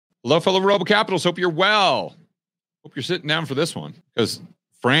Hello, fellow Rebel Capitals. Hope you're well. Hope you're sitting down for this one because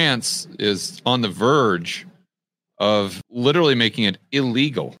France is on the verge of literally making it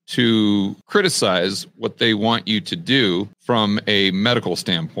illegal to criticize what they want you to do from a medical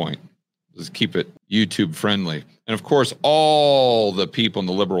standpoint. Let's keep it YouTube friendly. And of course, all the people in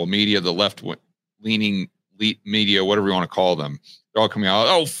the liberal media, the left-leaning media, whatever you want to call them, they're all coming out,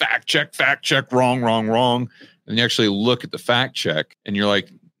 oh, fact check, wrong. And you actually look at the fact check and you're like,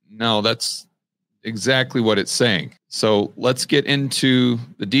 no, that's exactly what it's saying. So let's get into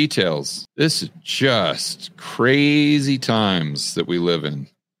the details. This is just crazy times that we live in.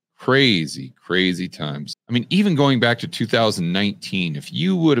 Crazy times. I mean, even going back to 2019, if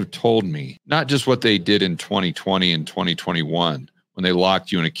you would have told me not just what they did in 2020 and 2021 when they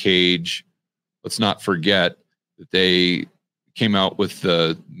locked you in a cage, let's not forget that they came out with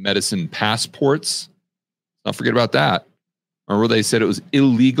the medicine passports. Don't forget about that. Remember they said it was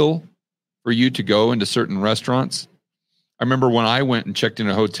illegal for you to go into certain restaurants? I remember when I went and checked in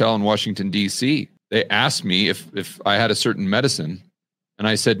a hotel in Washington, D.C., they asked me if I had a certain medicine, and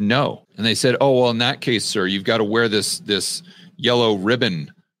I said no. And they said, oh, well, in that case, sir, you've got to wear this yellow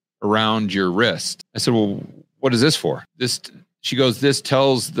ribbon around your wrist. I said, well, what is this for? She goes, this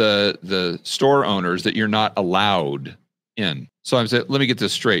tells the store owners that you're not allowed in. So I said, let me get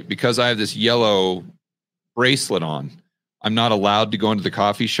this straight. Because I have this yellow bracelet on, I'm not allowed to go into the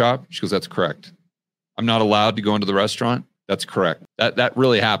coffee shop? She goes, that's correct. I'm not allowed to go into the restaurant? That's correct. That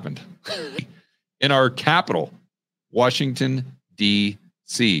really happened. In our capital, Washington,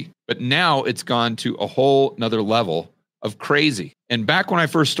 D.C. But now it's gone to a whole nother level of crazy. And back when I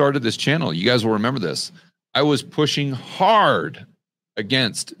first started this channel, you guys will remember this, I was pushing hard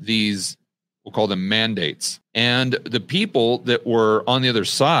against these, we'll call them mandates. And the people that were on the other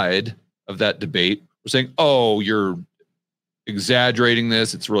side of that debate were saying, oh, you're exaggerating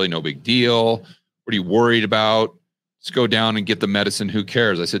this. It's really no big deal. What are you worried about? Just go down and get the medicine. Who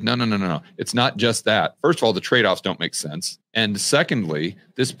cares? I said, no. It's not just that. First of all, the trade-offs don't make sense. And secondly,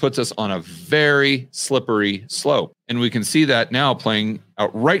 this puts us on a very slippery slope. And we can see that now playing out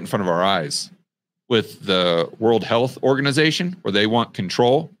right in front of our eyes with the World Health Organization, where they want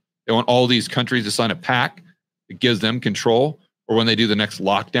control. They want all these countries to sign a pact that gives them control, or when they do the next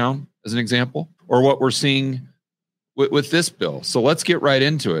lockdown, as an example, or what we're seeing with this bill. So let's get right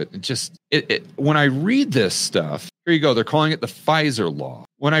into it. When I read this stuff, here you go. They're calling it the Pfizer law.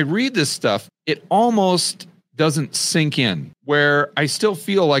 When I read this stuff, it almost doesn't sink in, where I still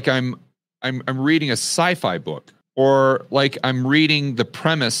feel like I'm reading a sci-fi book, or like I'm reading the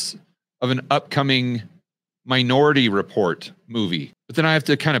premise of an upcoming Minority Report movie. But then I have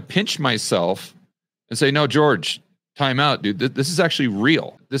to kind of pinch myself and say, no, George, time out, dude. This is actually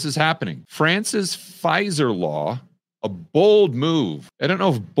real. This is happening. France's Pfizer law, a bold move. I don't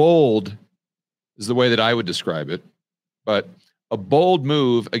know if bold is the way that I would describe it, but a bold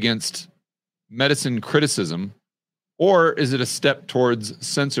move against medicine criticism, or is it a step towards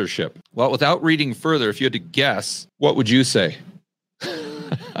censorship? Well, without reading further, if you had to guess, what would you say?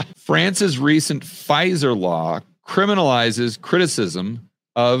 France's recent Pfizer law criminalizes criticism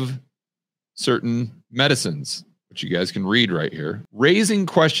of certain medicines, which you guys can read right here, raising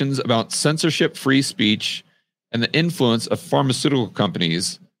questions about censorship, free speech, and the influence of pharmaceutical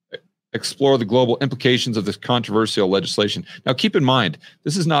companies. Explore the global implications of this controversial legislation. Now, keep in mind,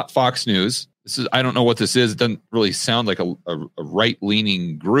 this is not Fox News. I don't know what this is. It doesn't really sound like a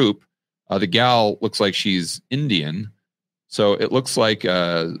right-leaning group. The gal looks like she's Indian. So it looks like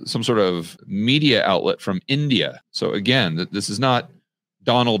some sort of media outlet from India. So again, this is not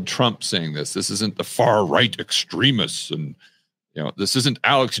Donald Trump saying this. This isn't the far-right extremists, and this isn't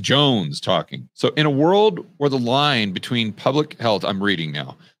Alex Jones talking. So in a world where the line between public health, I'm reading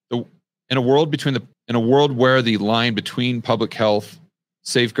now, in a world where the line between public health,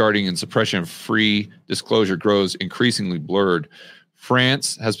 safeguarding, and suppression of free disclosure grows increasingly blurred,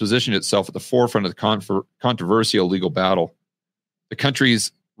 France has positioned itself at the forefront of the controversial legal battle. The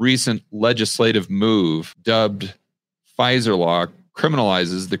country's recent legislative move, dubbed Pfizer law,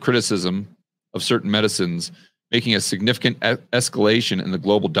 criminalizes the criticism of certain medicines, making a significant escalation in the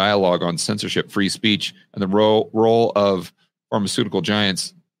global dialogue on censorship, free speech, and the role of pharmaceutical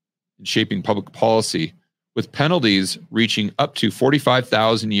giants in shaping public policy, with penalties reaching up to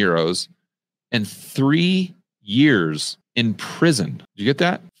 45,000 euros and 3 years in prison. Did you get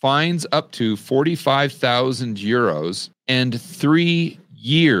that? Fines up to 45,000 euros and 3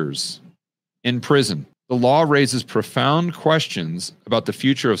 years in prison. The law raises profound questions about the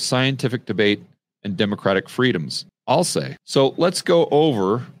future of scientific debate and democratic freedoms, I'll say. So let's go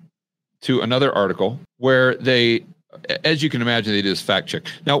over to another article where they as you can imagine, they do this fact check.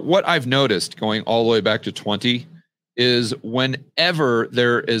 Now, what I've noticed going all the way back to 20 is whenever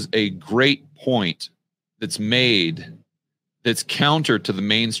there is a great point that's made that's counter to the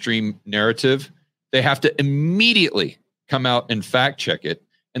mainstream narrative, they have to immediately come out and fact check it.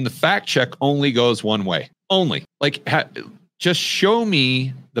 And the fact check only goes one way. Only. Like, just show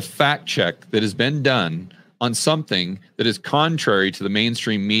me the fact check that has been done on something that is contrary to the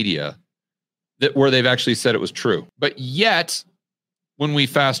mainstream media, that where they've actually said it was true. But yet, when we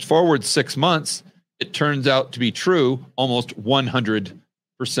fast forward 6 months, it turns out to be true almost 100%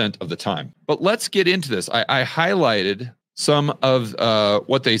 of the time. But let's get into this. I highlighted some of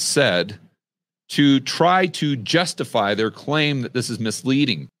what they said to try to justify their claim that this is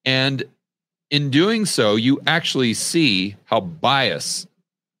misleading. And in doing so, you actually see how biased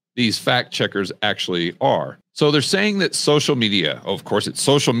these fact checkers actually are. So they're saying that social media, of course, it's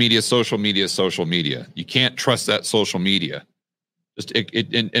social media, social media, social media. You can't trust that social media. Just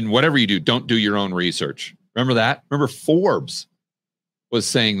and whatever you do, don't do your own research. Remember that? Remember Forbes was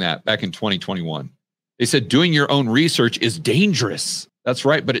saying that back in 2021. They said doing your own research is dangerous. That's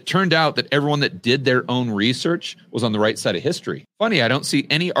right. But it turned out that everyone that did their own research was on the right side of history. Funny, I don't see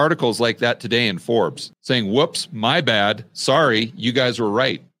any articles like that today in Forbes saying, whoops, my bad. Sorry, you guys were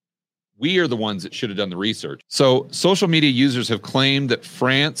right. We are the ones that should have done the research. So social media users have claimed that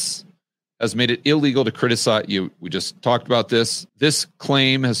France has made it illegal to criticize you. We just talked about this. This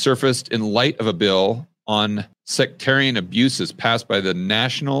claim has surfaced in light of a bill on sectarian abuses passed by the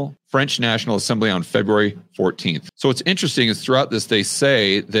French National Assembly on February 14th. So what's interesting is throughout this, they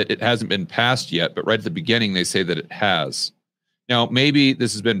say that it hasn't been passed yet, but right at the beginning, they say that it has. Now, maybe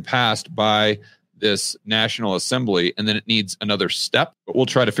this has been passed by this National Assembly, and then it needs another step, but we'll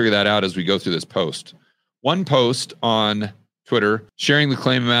try to figure that out as we go through this post. One post on Twitter sharing the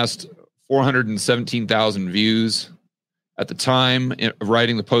claim amassed 417,000 views. At the time of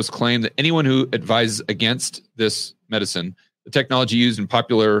writing the post, claimed that anyone who advises against this medicine, the technology used in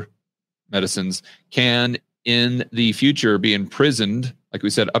popular medicines, can in the future be imprisoned, like we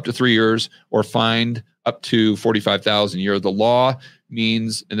said, up to 3 years, or fined up to 45,000 a year. The law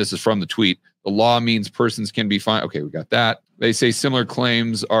means, and this is from the tweet, the law means persons can be fined. Okay, we got that. They say similar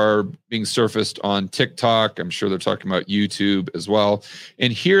claims are being surfaced on TikTok. I'm sure they're talking about YouTube as well.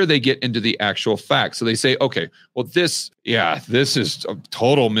 And here they get into the actual facts. So they say, okay, well, this is a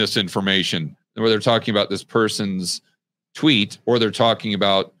total misinformation, where they're talking about this person's tweet, or they're talking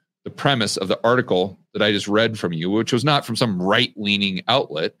about the premise of the article that I just read from you, which was not from some right-leaning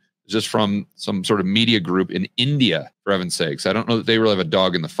outlet, just from some sort of media group in India, for heaven's sakes. I don't know that they really have a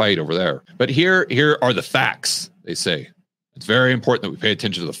dog in the fight over there. But here are the facts, they say. It's very important that we pay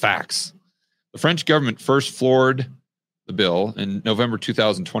attention to the facts. The French government first floored the bill in November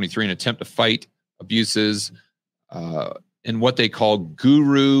 2023 in an attempt to fight abuses in what they call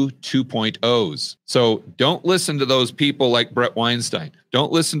Guru 2.0s. So don't listen to those people like Brett Weinstein.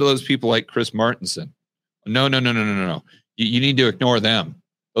 Don't listen to those people like Chris Martenson. No. You need to ignore them,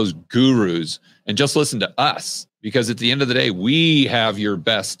 those gurus, and just listen to us, because at the end of the day, we have your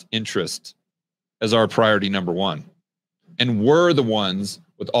best interest as our priority number one. And we're the ones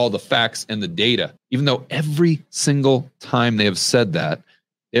with all the facts and the data, even though every single time they have said that,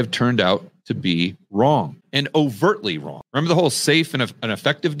 they have turned out to be wrong, and overtly wrong. Remember the whole safe and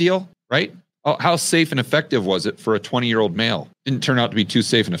effective deal, right? Oh, how safe and effective was it for a 20-year-old male? Didn't turn out to be too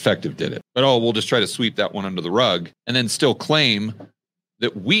safe and effective, did it? But we'll just try to sweep that one under the rug and then still claim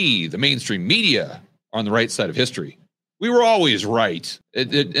that we, the mainstream media, are on the right side of history. We were always right.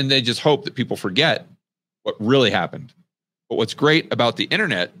 And they just hope that people forget what really happened. But what's great about the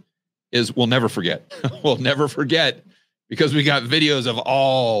internet is we'll never forget. We'll never forget, because we got videos of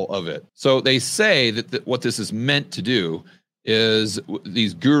all of it. So they say that what this is meant to do is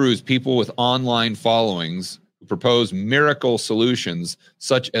these gurus, people with online followings, who propose miracle solutions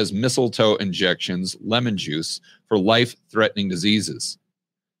such as mistletoe injections, lemon juice for life-threatening diseases.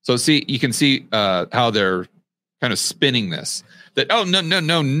 So you can see how they're kind of spinning this. That, oh,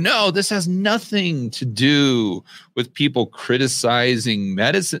 no, this has nothing to do with people criticizing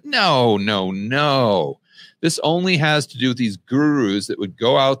medicine. No. This only has to do with these gurus that would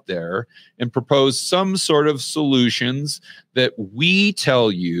go out there and propose some sort of solutions that we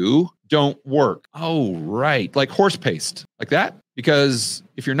tell you don't work. Oh, right. Like horse paste, like that. Because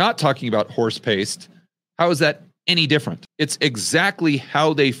if you're not talking about horse paste, how is that any different? It's exactly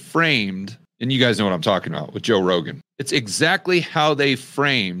how they framed, and you guys know what I'm talking about with Joe Rogan. It's exactly how they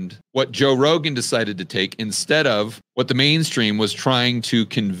framed what Joe Rogan decided to take instead of what the mainstream was trying to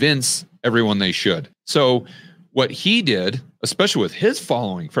convince everyone they should. So what he did, especially with his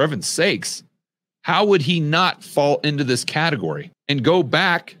following, for heaven's sakes, How would he not fall into this category? And go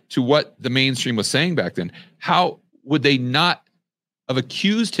back to what the mainstream was saying back then. How would they not have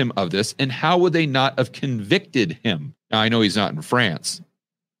accused him of this? And how would they not have convicted him? Now, I know he's not in France,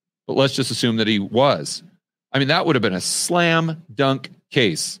 but let's just assume that he was. I mean, that would have been a slam dunk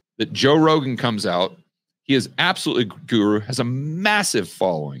case that Joe Rogan comes out. He is absolutely guru, has a massive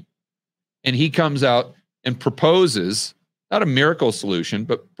following. And he comes out and proposes not a miracle solution,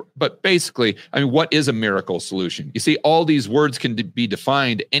 but basically, I mean, what is a miracle solution? You see, all these words can be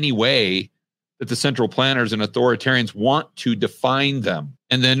defined any way that the central planners and authoritarians want to define them.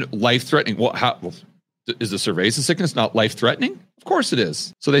 And then life-threatening. Well, is the cerveza sickness not life-threatening? Of course it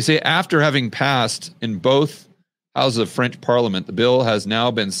is. So they say after having passed in both houses of French Parliament, the bill has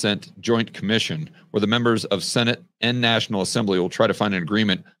now been sent joint commission, where the members of Senate and National Assembly will try to find an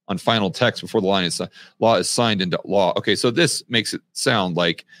agreement on final text before the law is signed into law. Okay, so this makes it sound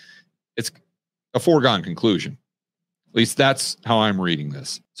like it's a foregone conclusion. At least that's how I'm reading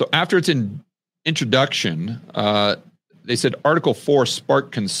this. So after its introduction, they said Article 4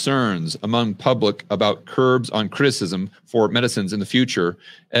 sparked concerns among public about curbs on criticism for medicines in the future,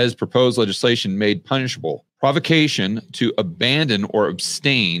 as proposed legislation made punishable. Provocation to abandon or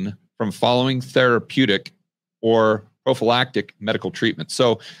abstain from following therapeutic or prophylactic medical treatment.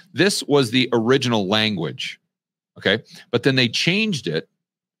 So this was the original language, okay? But then they changed it,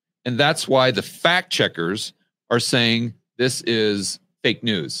 and that's why the fact checkers are saying this is fake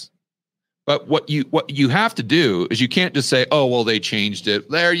news. But what you have to do is you can't just say, oh, well, they changed it.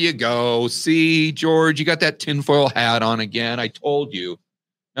 There you go. See, George, you got that tinfoil hat on again. I told you.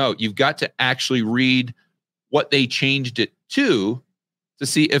 No, you've got to actually read what they changed it to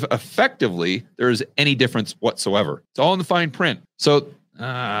see if effectively there is any difference whatsoever. It's all in the fine print. So,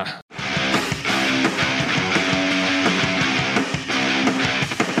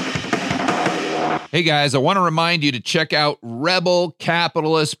 hey guys, I want to remind you to check out Rebel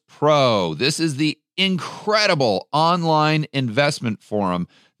Capitalist Pro. This is the incredible online investment forum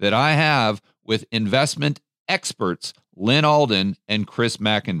that I have with investment experts Lynn Alden and Chris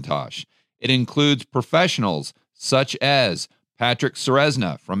McIntosh. It includes professionals such as Patrick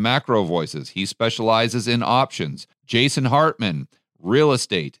Serezna from Macro Voices. He specializes in options. Jason Hartman, real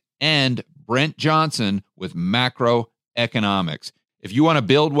estate, and Brent Johnson with macroeconomics. If you want to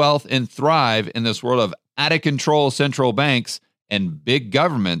build wealth and thrive in this world of out-of-control central banks and big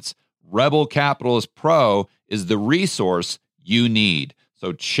governments, Rebel Capitalist Pro is the resource you need.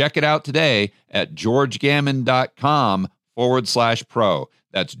 So check it out today at georgegammon.com/pro.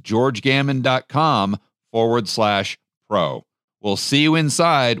 That's georgegammon.com/pro. We'll see you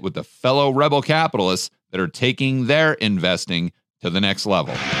inside with the fellow rebel capitalists that are taking their investing to the next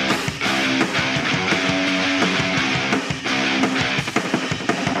level.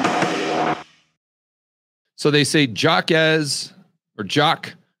 So they say Jacques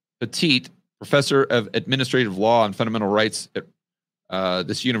Petit, professor of administrative law and fundamental rights at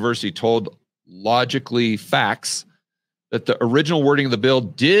this university, told Logically Facts that the original wording of the bill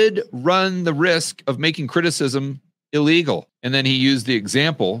did run the risk of making criticism illegal. And then he used the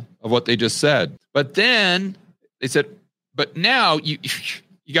example of what they just said. But then they said, but now you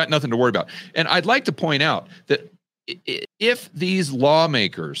got nothing to worry about. And I'd like to point out that if these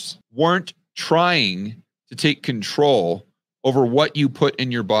lawmakers weren't trying to take control over what you put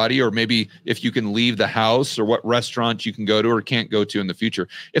in your body, or maybe if you can leave the house or what restaurant you can go to or can't go to in the future,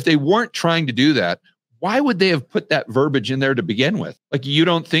 if they weren't trying to do that, why would they have put that verbiage in there to begin with? Like, you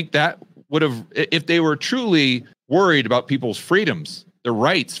don't think that would have, if they were truly worried about people's freedoms, their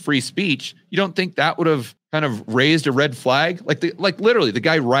rights, free speech, you don't think that would have kind of raised a red flag? Like literally the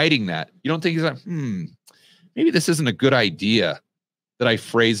guy writing that, you don't think he's like, maybe this isn't a good idea that I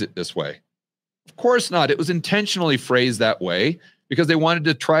phrase it this way. Of course not. It was intentionally phrased that way because they wanted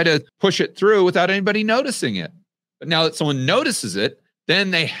to try to push it through without anybody noticing it. But now that someone notices it,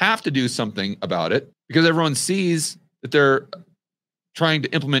 then they have to do something about it because everyone sees that they're trying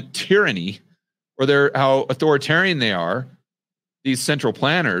to implement tyranny, or how authoritarian they are, these central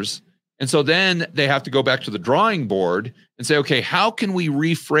planners. And so then they have to go back to the drawing board and say, okay, how can we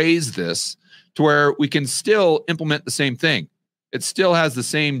rephrase this to where we can still implement the same thing? It still has the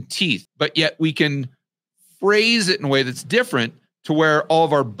same teeth, but yet we can phrase it in a way that's different to where all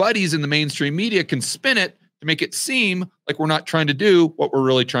of our buddies in the mainstream media can spin it to make it seem like we're not trying to do what we're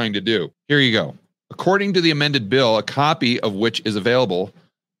really trying to do. Here you go. According to the amended bill, a copy of which is available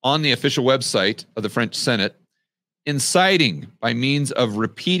on the official website of the French Senate, inciting by means of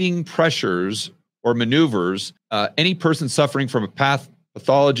repeating pressures or maneuvers any person suffering from a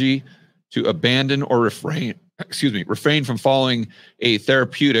pathology to abandon or refrain from following a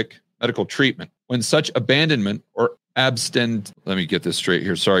therapeutic medical treatment. when such abandonment or let me get this straight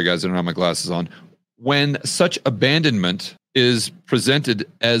here. Sorry, guys, I don't have my glasses on. When such abandonment is presented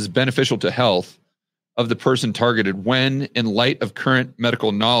as beneficial to health of the person targeted, when, in light of current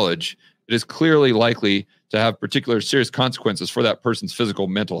medical knowledge, it is clearly likely to have particular serious consequences for that person's physical,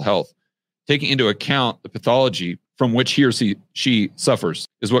 mental health, taking into account the pathology from which he or she suffers,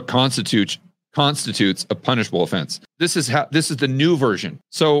 is what constitutes a punishable offense. This is the new version.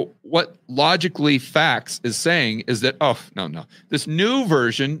 So what logically facts is saying is that, no, this new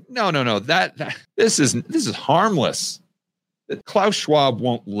version, this is harmless. That Klaus Schwab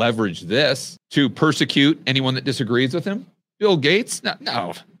won't leverage this to persecute anyone that disagrees with him. Bill Gates,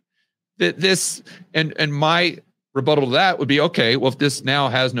 no. This and my rebuttal to that would be, okay, well, if this now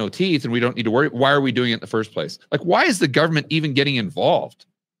has no teeth and we don't need to worry, why are we doing it in the first place? Like, why is the government even getting involved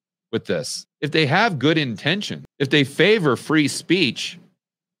with this? If they have good intention, if they favor free speech,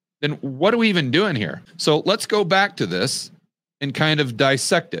 then what are we even doing here? So let's go back to this and kind of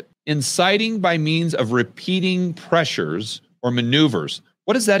dissect it. Inciting by means of repeating pressures or maneuvers.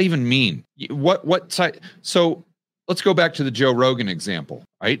 What does that even mean? What side? So let's go back to the Joe Rogan example,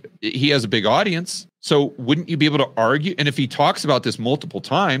 right? He has a big audience. So wouldn't you be able to argue? And if he talks about this multiple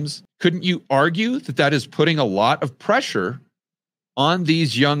times, couldn't you argue that that is putting a lot of pressure on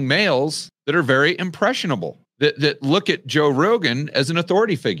these young males that are very impressionable, that look at Joe Rogan as an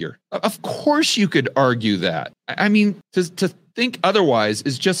authority figure? Of course you could argue that. I mean, to think otherwise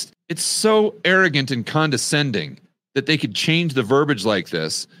is just, it's so arrogant and condescending that they could change the verbiage like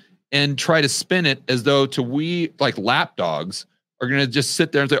this and try to spin it as though we, like lapdogs, are going to just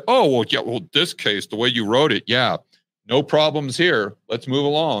sit there and say, this case, the way you wrote it, yeah, no problems here. Let's move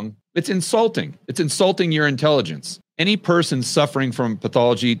along. It's insulting. It's insulting your intelligence. Any person suffering from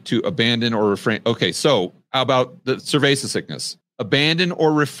pathology to abandon or refrain. Okay, so how about the cerveza sickness? Abandon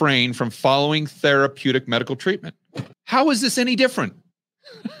or refrain from following therapeutic medical treatment. How is this any different?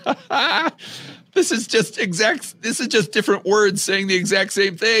 This is just different words saying the exact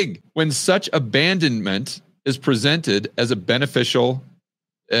same thing. When such abandonment is presented as beneficial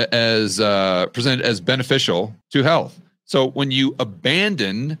to health. So when you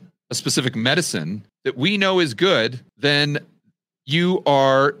abandon a specific medicine that we know is good, then you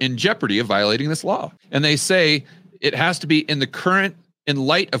are in jeopardy of violating this law. And they say it has to be in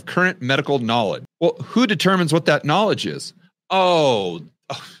light of current medical knowledge. Well, who determines what that knowledge is? Oh,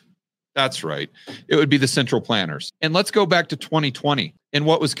 that's right. It would be the central planners. And let's go back to 2020 and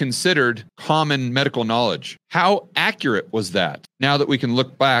what was considered common medical knowledge. How accurate was that? Now that we can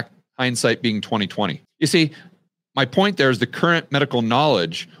look back, hindsight being 2020. You see, my point there is the current medical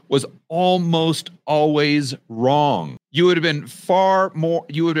knowledge was almost always wrong. You would have been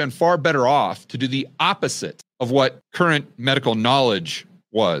far better off to do the opposite of what current medical knowledge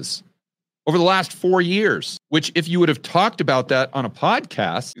was over the last 4 years, which if you would have talked about that on a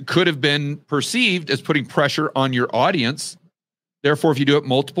podcast, could have been perceived as putting pressure on your audience. Therefore, if you do it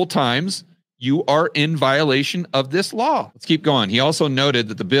multiple times, you are in violation of this law. Let's keep going. He also noted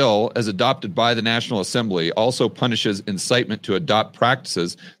that the bill, as adopted by the National Assembly, also punishes incitement to adopt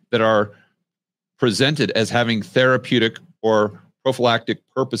practices that are presented as having therapeutic or prophylactic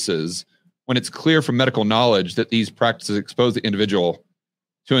purposes when it's clear from medical knowledge that these practices expose the individual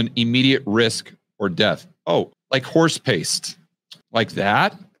to an immediate risk or death. Oh, like horse paste, like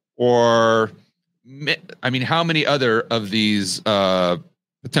that? Or, I mean, how many other of these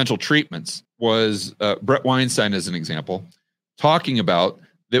potential treatments was Brett Weinstein, as an example, talking about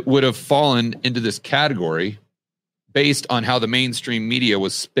that would have fallen into this category based on how the mainstream media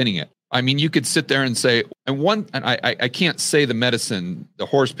was spinning it? I mean, you could sit there and say, and I can't say the medicine, the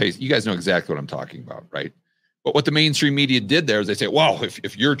horse paste, you guys know exactly what I'm talking about, right? But what the mainstream media did there is they say, well,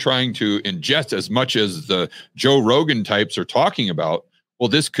 if you're trying to ingest as much as the Joe Rogan types are talking about, well,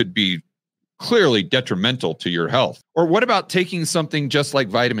 this could be clearly detrimental to your health. Or what about taking something just like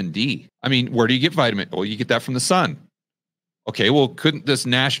vitamin D? I mean, where do you get vitamin? Well, you get that from the sun. Okay, well, couldn't this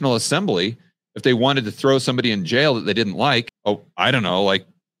National Assembly, if they wanted to throw somebody in jail that they didn't like, I don't know, like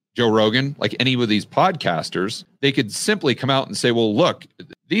Joe Rogan, like any of these podcasters, they could simply come out and say, well, look,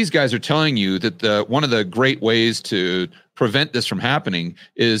 these guys are telling you that one of the great ways to prevent this from happening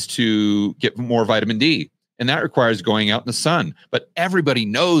is to get more vitamin D. And that requires going out in the sun. But everybody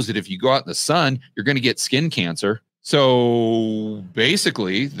knows that if you go out in the sun, you're going to get skin cancer. So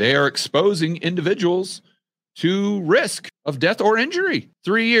basically, they are exposing individuals to risk of death or injury.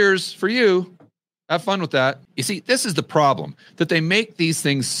 3 years for you. Have fun with that. You see, this is the problem, that they make these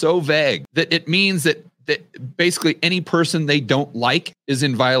things so vague that it means that basically any person they don't like is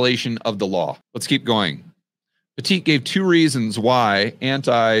in violation of the law. Let's keep going. Petit gave 2 reasons why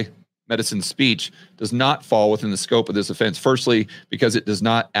anti-medical medicine speech does not fall within the scope of this offense. Firstly, because it does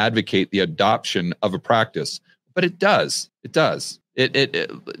not advocate the adoption of a practice, but it does. It does.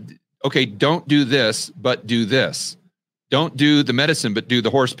 Okay, don't do this, but do this. Don't do the medicine, but do the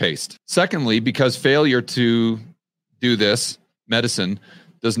horse paste. Secondly, because failure to do this medicine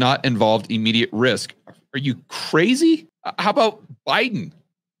does not involve immediate risk. Are you crazy? How about Biden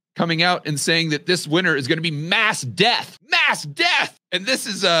coming out and saying that this winter is going to be mass death? Mass death! And this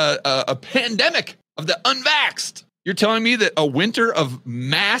is a pandemic of the unvaxxed. You're telling me that a winter of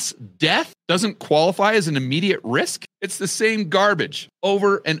mass death doesn't qualify as an immediate risk? It's the same garbage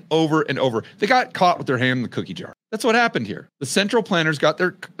over and over and over. They got caught with their hand in the cookie jar. That's what happened here. The central planners got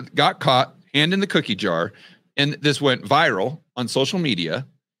caught hand in the cookie jar, and this went viral on social media.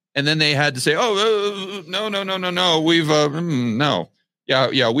 And then they had to say, no, we've, no.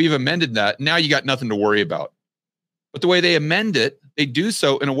 Yeah, we've amended that. Now you got nothing to worry about. But the way they amend it, they do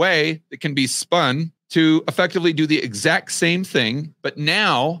so in a way that can be spun to effectively do the exact same thing. But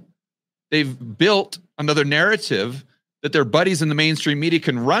now they've built another narrative that their buddies in the mainstream media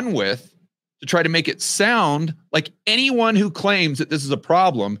can run with to try to make it sound like anyone who claims that this is a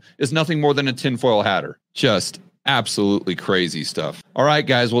problem is nothing more than a tinfoil hatter. Just absolutely crazy stuff. All right,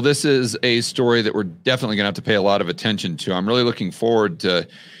 guys. Well, this is a story that we're definitely going to have to pay a lot of attention to. I'm really looking forward to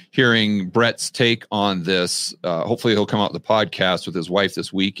hearing Brett's take on this. Hopefully he'll come out with the podcast with his wife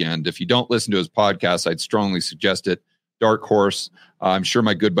this weekend. If you don't listen to his podcast, I'd strongly suggest it. Dark Horse. I'm sure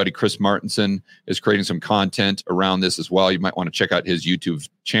my good buddy Chris Martenson is creating some content around this as well. You might want to check out his YouTube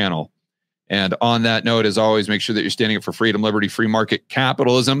channel. And on that note, as always, make sure that you're standing up for freedom, liberty, free market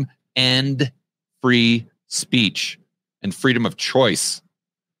capitalism, and free speech and freedom of choice.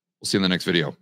 We'll see you in the next video.